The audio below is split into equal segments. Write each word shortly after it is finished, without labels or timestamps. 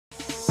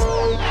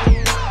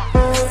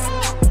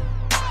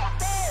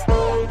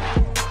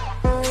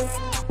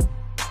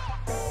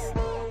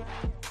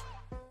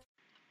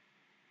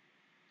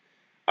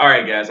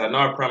right, guys, I know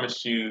I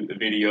promised you a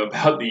video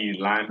about the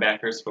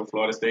linebackers for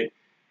Florida State,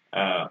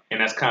 and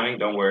that's coming,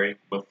 don't worry.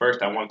 But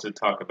first, I want to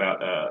talk about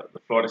the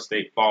Florida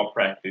State fall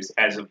practice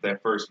as of their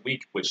first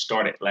week, which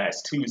started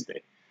last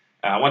Tuesday.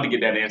 I wanted to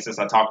get that in since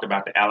I talked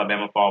about the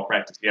Alabama fall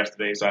practice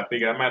yesterday, so I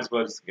figured I might as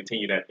well just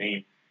continue that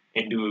theme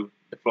and do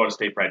the Florida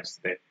State practice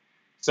today.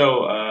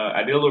 So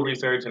I did a little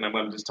research, and I'm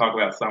going to just talk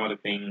about some of the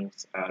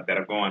things that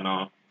are going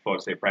on for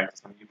Florida State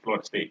practice. Some of you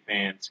Florida State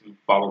fans who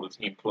follow the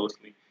team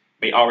closely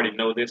may already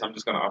know this. I'm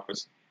just going to offer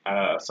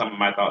some of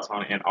my thoughts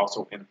on it and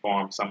also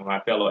inform some of my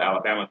fellow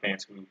Alabama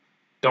fans who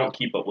don't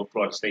keep up with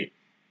Florida State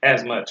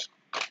as much.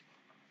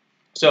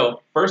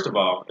 So, first of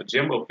all,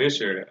 Jimbo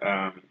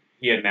Fisher,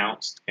 he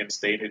announced and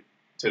stated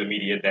to the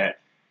media that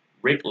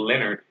Rick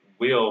Leonard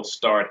will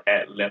start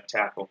at left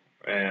tackle.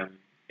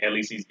 At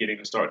least he's getting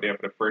to start there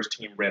for the first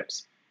team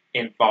reps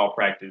in fall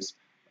practice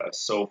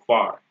so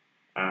far.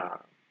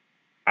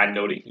 I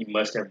know that he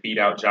must have beat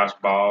out Josh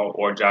Ball,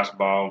 or Josh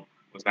Ball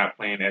was not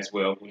playing as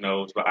well. Who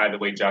knows? But either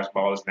way, Josh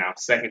Ball is now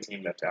second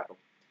team left tackle.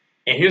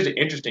 And here's the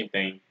interesting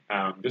thing.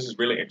 This is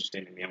really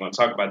interesting to me. I'm going to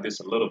talk about this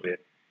a little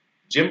bit.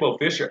 Jimbo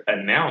Fisher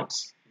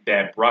announced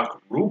that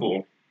Brock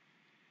Rubel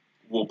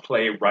will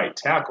play right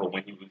tackle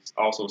when he was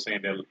also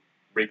saying that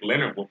Rick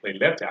Leonard will play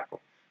left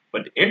tackle.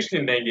 But the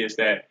interesting thing is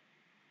that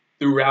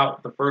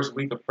throughout the first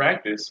week of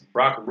practice,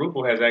 Brock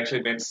Rubel has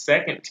actually been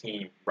second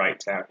team right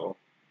tackle.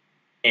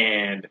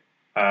 And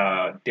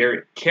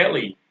Derek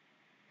Kelly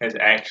has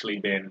actually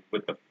been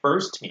with the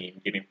first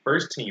team, getting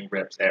first team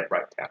reps at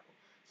right tackle.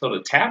 So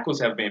the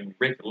tackles have been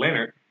Rick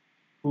Leonard,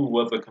 who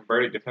was a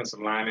converted defensive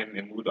lineman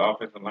and moved to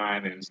offensive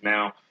line and is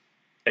now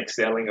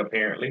excelling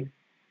apparently,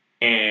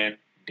 and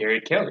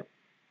Derek Kelly.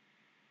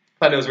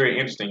 I thought that was very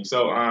interesting.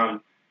 So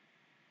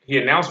he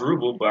announced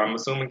Rubel, but I'm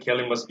assuming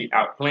Kelly must be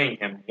outplaying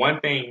him.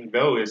 One thing,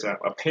 though, is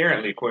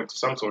apparently, according to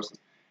some sources,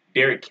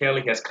 Derek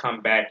Kelly has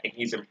come back and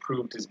he's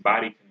improved his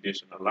body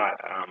condition a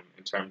lot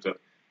in terms of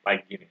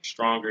like getting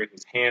stronger.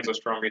 His hands are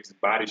stronger. His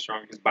body's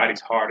stronger. His body's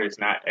harder. It's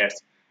not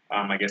as,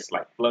 I guess,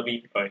 like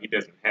fluffy. He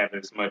doesn't have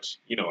as much,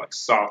 like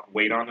soft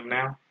weight on him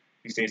now.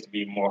 He seems to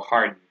be more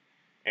hardened.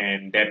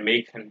 And that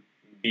may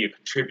be a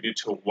contributor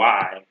to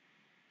why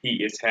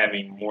he is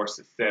having more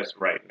success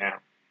right now.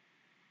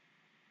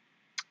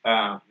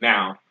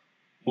 Now,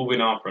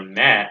 moving on from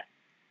that,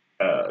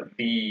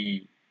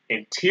 the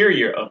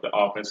interior of the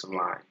offensive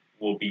line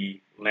will be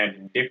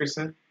Landon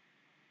Dickerson,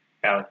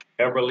 Alec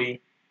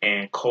Everly,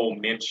 and Cole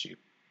Minshew.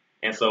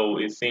 And so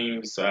it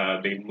seems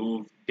they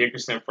moved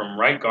Dickerson from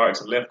right guard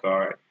to left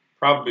guard,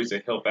 probably to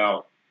help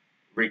out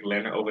Rick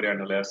Leonard over there on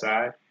the left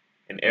side.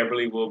 And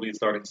Everly will be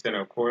starting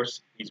center, of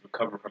course. He's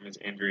recovered from his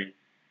injury,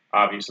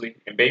 obviously.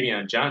 And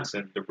Bavion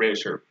Johnson, the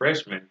redshirt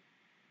freshman,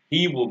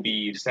 he will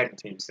be second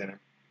team center.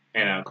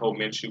 And Cole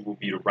Minshew will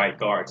be the right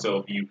guard. So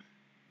if you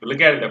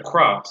look at it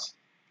across,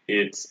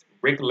 it's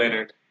Rick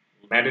Leonard,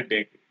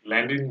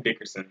 Landon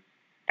Dickerson,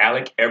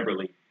 Alec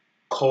Everly,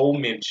 Cole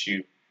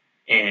Minshew,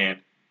 and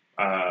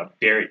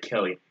Derek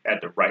Kelly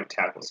at the right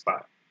tackle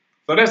spot.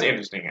 So that's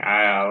interesting.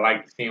 I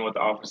like seeing what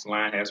the offensive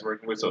line has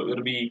working with. So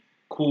it'll be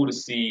cool to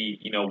see,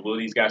 will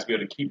these guys be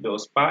able to keep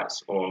those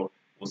spots, or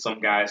will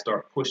some guys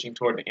start pushing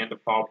toward the end of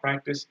fall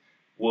practice?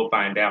 We'll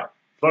find out.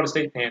 Florida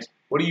State fans,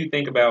 what do you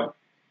think about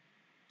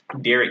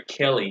Derek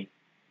Kelly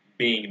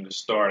being the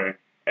starter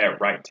at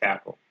right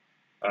tackle?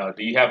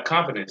 Do you have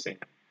confidence in him?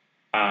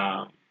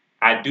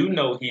 I do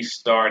know he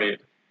started,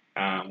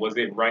 was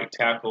it right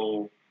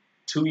tackle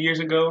 2 years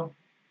ago?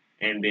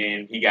 And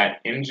then he got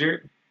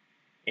injured,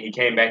 and he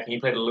came back and he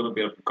played a little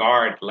bit of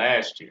guard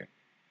last year,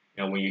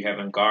 when you're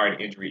having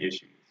guard injury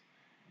issues.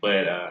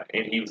 But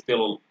and he was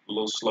still a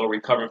little slow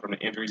recovering from the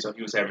injury, so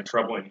he was having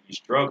trouble and he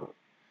struggled.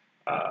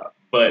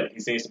 But he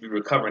seems to be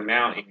recovering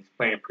now, and he's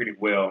playing pretty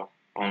well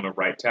on the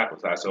right tackle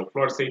side. So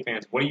Florida State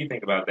fans, what do you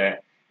think about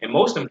that? And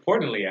most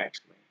importantly,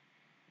 actually,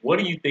 what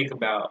do you think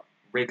about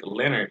Rick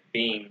Leonard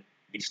being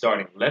the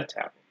starting left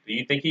tackle? Do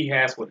you think he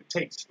has what it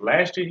takes?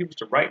 Last year he was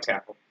the right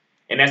tackle,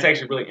 and that's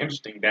actually really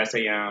interesting. That's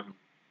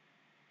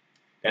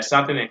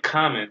something in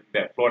common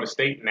that Florida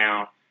State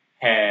now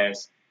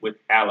has with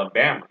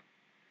Alabama,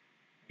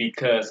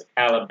 because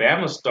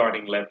Alabama's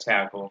starting left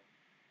tackle,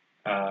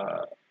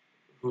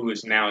 who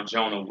is now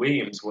Jonah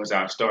Williams, was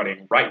our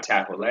starting right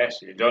tackle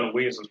last year. Jonah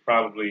Williams was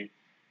probably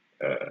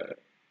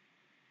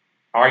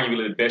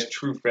arguably the best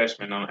true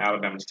freshman on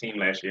Alabama's team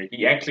last year.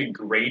 He actually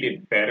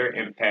graded better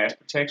in pass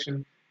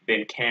protection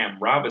than Cam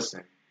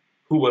Robinson,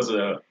 who was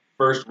a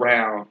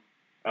first-round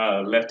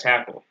left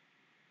tackle.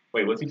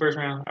 Wait, was he first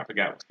round? I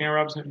forgot. Was Cam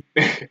Robinson?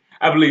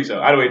 I believe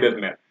so. Either way, it doesn't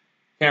matter.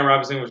 Cam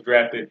Robinson was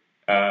drafted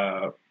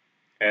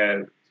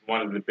as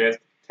one of the best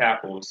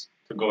tackles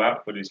to go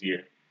out for this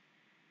year.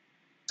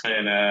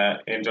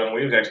 And Jonah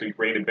Williams actually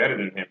graded better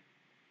than him.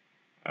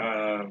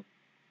 I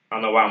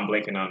don't know why I'm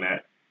blanking on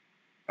that,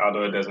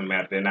 although it doesn't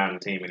matter. They're not on the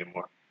team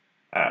anymore.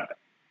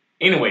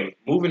 Anyway,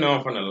 moving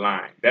on from the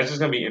line. That's just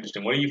going to be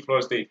interesting. What do you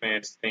Florida State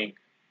fans think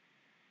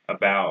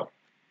about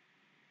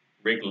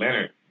Rick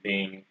Leonard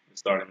being the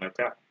starting left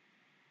tackle?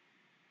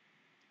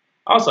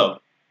 Also,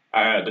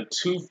 The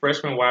two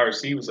freshman wide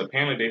receivers,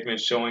 apparently they've been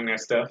showing that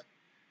stuff.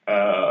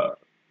 Uh,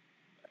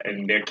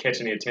 and they're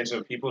catching the attention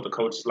of people. The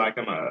coaches like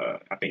them.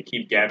 I think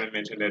Keith Gavin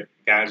mentioned that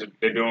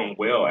they're doing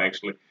well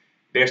actually.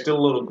 They're still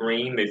a little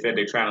green. They said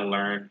they're trying to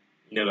learn,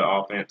 the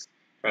offense,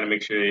 trying to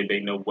make sure they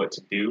know what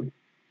to do.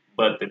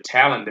 But the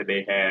talent that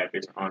they have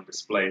is on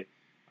display.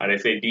 They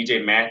say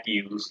DJ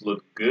Matthews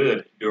looked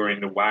good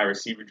during the wide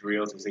receiver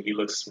drills. They say he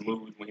looks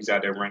smooth when he's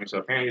out there running. So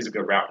apparently he's a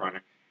good route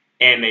runner.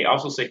 And they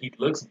also say he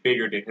looks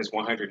bigger than his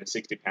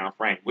 160-pound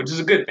frame, which is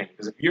a good thing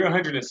because if you're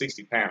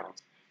 160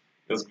 pounds,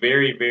 it's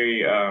very,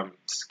 very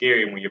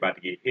scary when you're about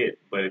to get hit.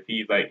 But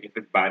if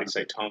his body's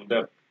like toned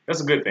up,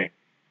 that's a good thing.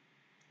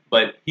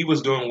 But he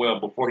was doing well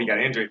before he got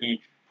injured.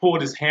 He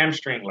pulled his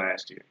hamstring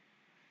last year,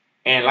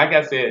 and like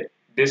I said,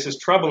 this is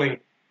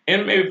troubling.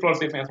 And maybe Florida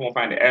State fans won't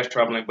find it as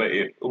troubling, but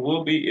it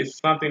will be. It's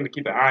something to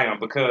keep an eye on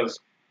because,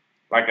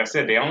 like I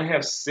said, they only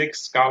have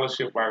 6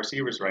 scholarship wide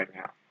receivers right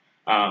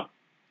now.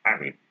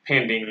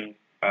 Pending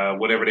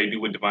whatever they do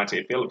with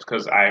Devontae Phillips,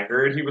 because I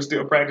heard he was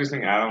still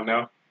practicing. I don't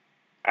know.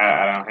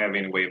 I don't have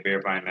any way of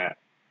verifying that.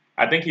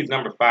 I think he's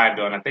number 5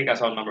 though, and I think I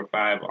saw number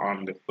 5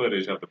 on the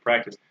footage of the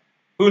practice.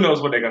 Who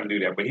knows what they're going to do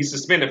there? But he's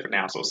suspended for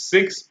now. So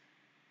six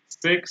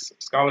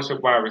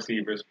scholarship wide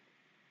receivers,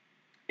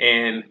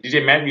 and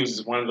DJ Matthews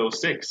is one of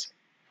those 6,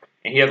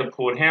 and he has a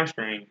pulled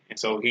hamstring, and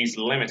so he's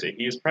limited.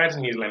 He is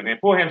practicing, he's limited.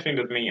 And pulled hamstring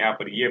doesn't mean you're out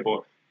for the year,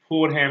 but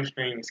pulled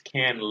hamstrings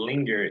can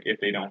linger if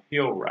they don't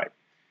heal right.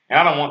 And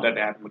I don't want that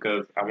to happen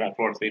because I want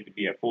Florida State to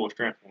be at full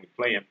strength when we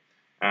play them,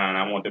 and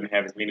I want them to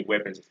have as many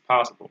weapons as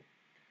possible.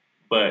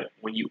 But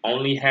when you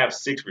only have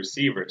 6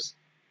 receivers,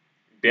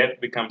 that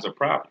becomes a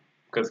problem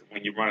because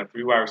when you run a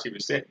 3 wide receiver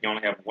set, you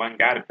only have one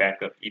guy to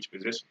back up each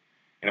position.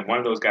 And if one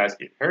of those guys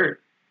get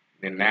hurt,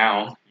 then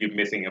now you're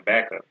missing a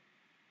backup.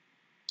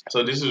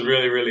 So this is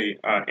really, really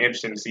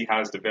interesting to see how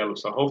this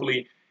develops. So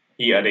hopefully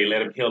they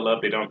let him heal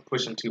up. They don't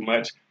push him too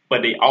much.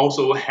 But they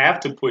also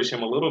have to push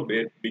him a little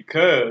bit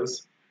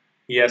because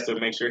he has to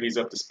make sure he's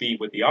up to speed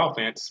with the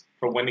offense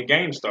for when the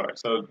game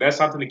starts. So that's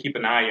something to keep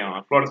an eye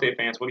on. Florida State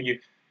fans, what do you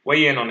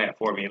weigh in on that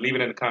for me? Leave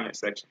it in the comment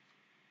section.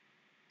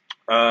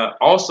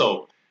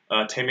 Also,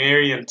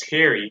 Tamarian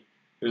Terry,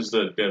 who's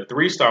the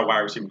 3-star wide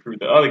receiver recruit,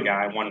 the other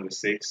guy, one of the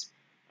 6.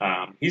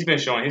 He's been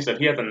showing his stuff.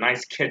 He has a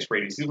nice catch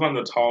radius. He's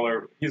a tall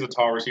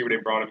receiver. They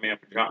brought him in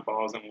for jump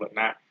balls and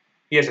whatnot.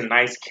 He has a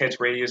nice catch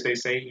radius, they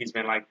say. He's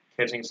been like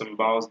catching some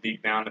balls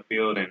deep down the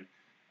field and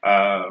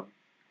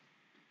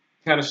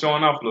kind of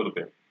showing off a little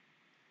bit.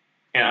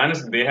 And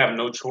honestly, they have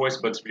no choice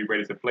but to be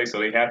ready to play, so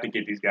they have to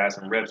get these guys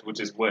some reps, which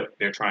is what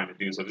they're trying to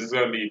do. So this is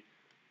going to be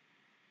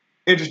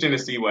interesting to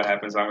see what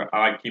happens. I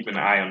like keeping an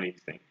eye on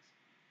these things.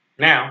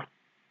 Now,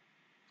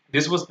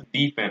 this was the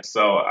defense.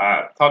 So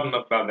I talked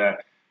enough about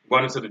that.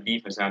 Going into the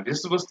defense now.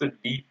 This was the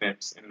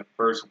defense in the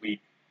first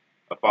week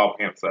of fall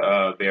camp.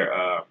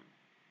 The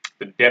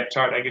depth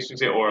chart, I guess you could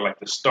say, or like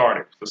the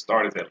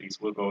starters at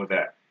least. We'll go with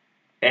that.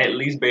 At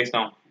least based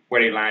on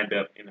where they lined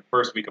up in the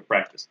first week of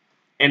practice.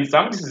 And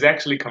some of this is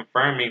actually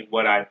confirming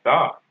what I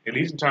thought, at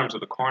least in terms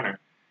of the corner.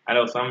 I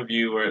know some of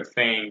you were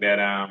saying that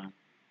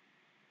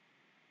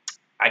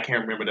I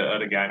can't remember the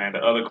other guy now, the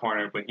other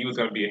corner, but he was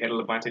going to be ahead of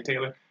Levante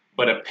Taylor.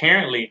 But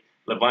apparently,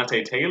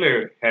 Levante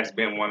Taylor has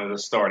been one of the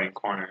starting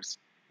corners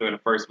during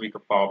the first week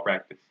of fall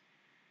practice.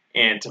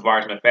 And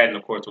Tavares McFadden,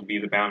 of course, will be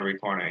the boundary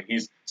corner.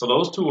 So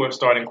those two are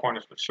starting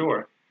corners for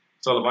sure.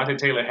 So Levante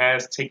Taylor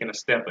has taken a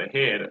step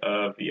ahead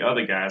of the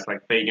other guys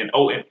like Fagan.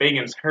 Oh, and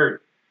Fagan's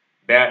hurt.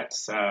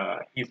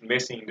 He's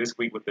missing this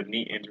week with the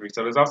knee injury.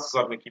 So there's also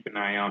something to keep an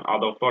eye on.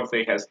 Although Florida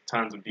State has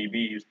tons of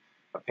DBs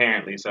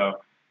apparently, so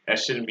that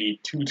shouldn't be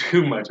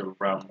too much of a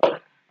problem.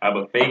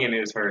 But Fagan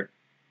is hurt.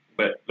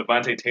 But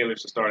Levante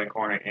Taylor's the starting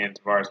corner, and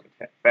Tavares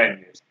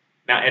McFadden is.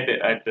 Now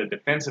at the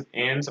defensive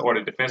ends or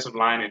the defensive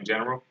line in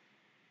general,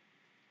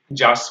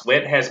 Josh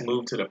Sweat has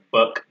moved to the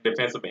buck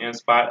defensive end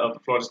spot of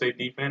the Florida State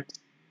defense,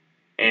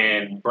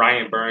 and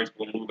Brian Burns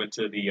will move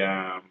into the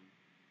I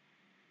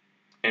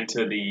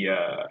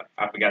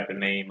forgot the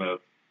name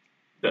of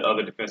the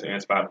other defensive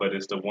end spot, but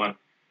it's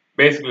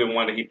basically the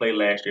one that he played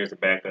last year as a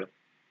backup.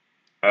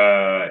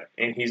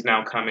 And he's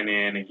now coming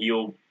in, and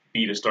he'll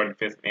be the starting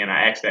defensive end.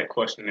 I asked that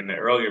question in the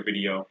earlier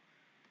video.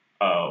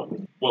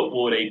 What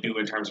will they do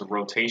in terms of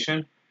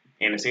rotation?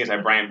 And it seems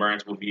like Brian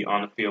Burns will be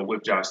on the field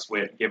with Josh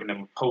Sweat, giving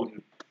them a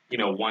potent,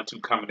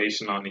 1-2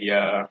 combination on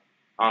the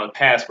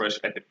pass rush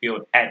at the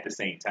field at the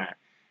same time.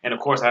 And of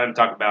course, I didn't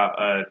talk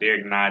about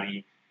Derek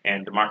Noddy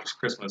and DeMarcus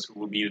Christmas, who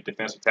will be the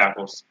defensive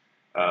tackles.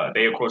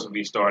 They, of course, will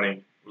be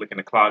starting, looking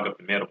to clog up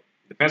the middle.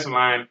 Defensive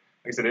line, like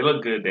I said, they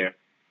look good there.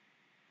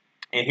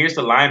 And here's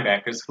the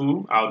linebackers,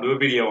 who I'll do a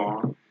video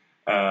on.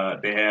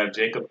 They have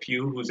Jacob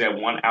Pugh, who's at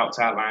one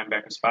outside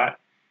linebacker spot.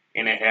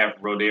 And they have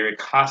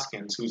Roderick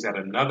Hoskins, who's at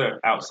another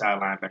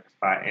outside linebacker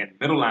spot. And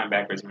middle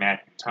linebacker is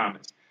Matthew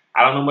Thomas.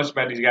 I don't know much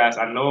about these guys.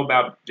 I know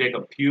about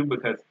Jacob Pugh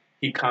because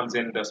he comes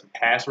in and does some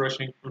pass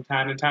rushing from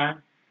time to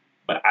time.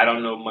 But I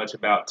don't know much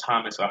about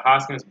Thomas or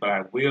Hoskins, but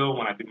I will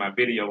when I do my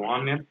video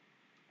on them.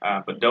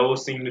 But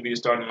those seem to be the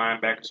starting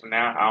linebackers for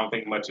now. I don't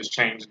think much has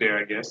changed there,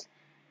 I guess.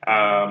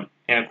 And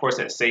of course,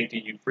 at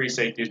safety, you free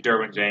safety is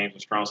Derwin James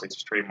and strong safety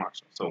is Trey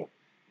Marshall. So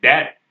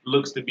that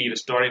looks to be the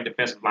starting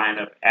defensive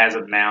lineup as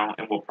of now,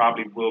 and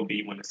will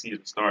be when the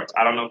season starts.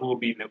 I don't know who will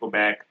be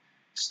nickelback,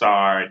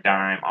 star,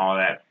 dime, all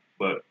that,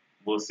 but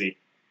we'll see.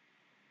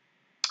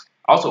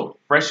 Also,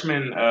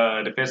 freshman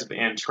defensive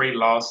end Trey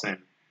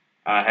Lawson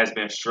has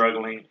been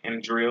struggling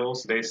in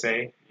drills. They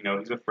say,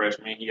 he's a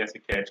freshman, he has to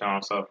catch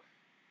on, so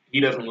he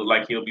doesn't look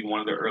like he'll be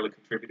one of the early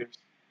contributors.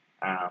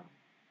 Um,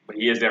 but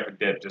he is there for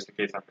depth just in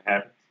case something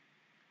happens.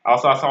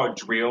 Also, I saw a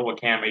drill where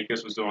Cam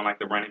Akers was doing like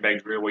the running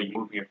back drill where you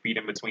move your feet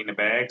in between the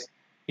bags.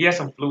 He has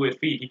some fluid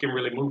feet. He can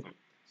really move them.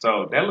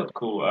 So that looked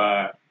cool.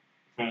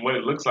 From what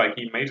it looks like,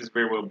 he may just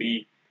very well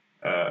be,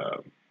 uh,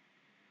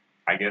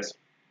 I guess,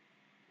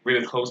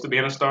 really close to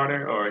being a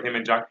starter, or him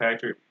and Jock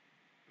Patrick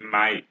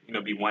might,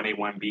 be 1A,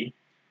 1B.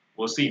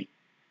 We'll see.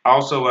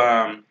 Also,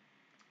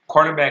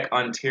 cornerback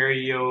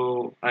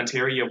Ontario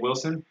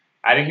Wilson.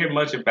 I didn't hear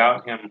much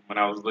about him when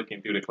I was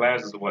looking through the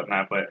classes and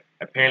whatnot, but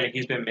apparently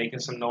he's been making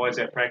some noise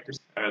at practice,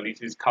 or at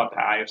least he's caught the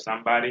eye of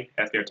somebody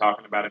as they're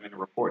talking about him in the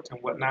reports and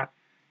whatnot.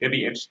 It'll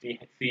be interesting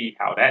to see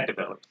how that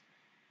develops.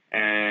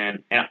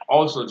 And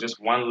also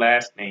just one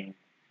last thing.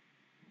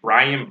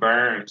 Brian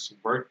Burns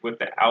worked with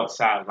the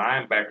outside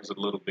linebackers a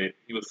little bit.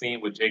 He was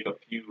seen with Jacob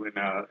Pugh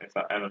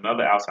and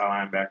another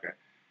outside linebacker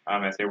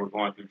as they were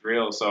going through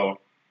drills. So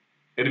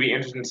it'll be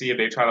interesting to see if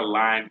they try to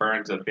line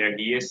Burns up there.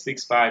 He is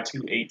 6'5",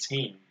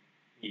 218.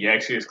 He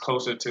actually is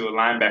closer to a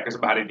linebacker's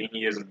body than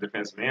he is a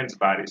defensive end's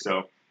body.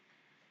 So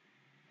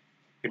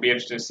it'll be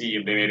interesting to see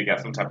if they maybe got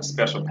some type of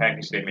special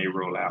package they may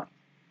roll out.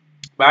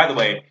 By the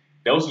way,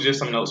 those are just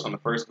some notes from the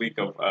first week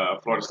of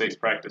Florida State's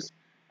practice.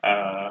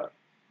 Uh,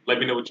 Let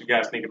me know what you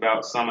guys think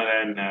about some of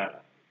that, and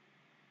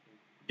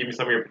give me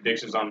some of your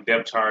predictions on the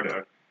depth chart,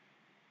 or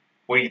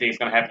what do you think is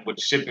going to happen with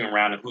the shipping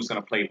around and who's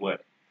going to play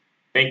what.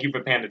 Thank you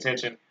for paying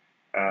attention.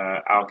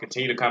 I'll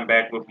continue to come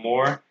back with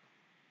more.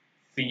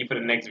 See you for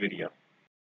the next video.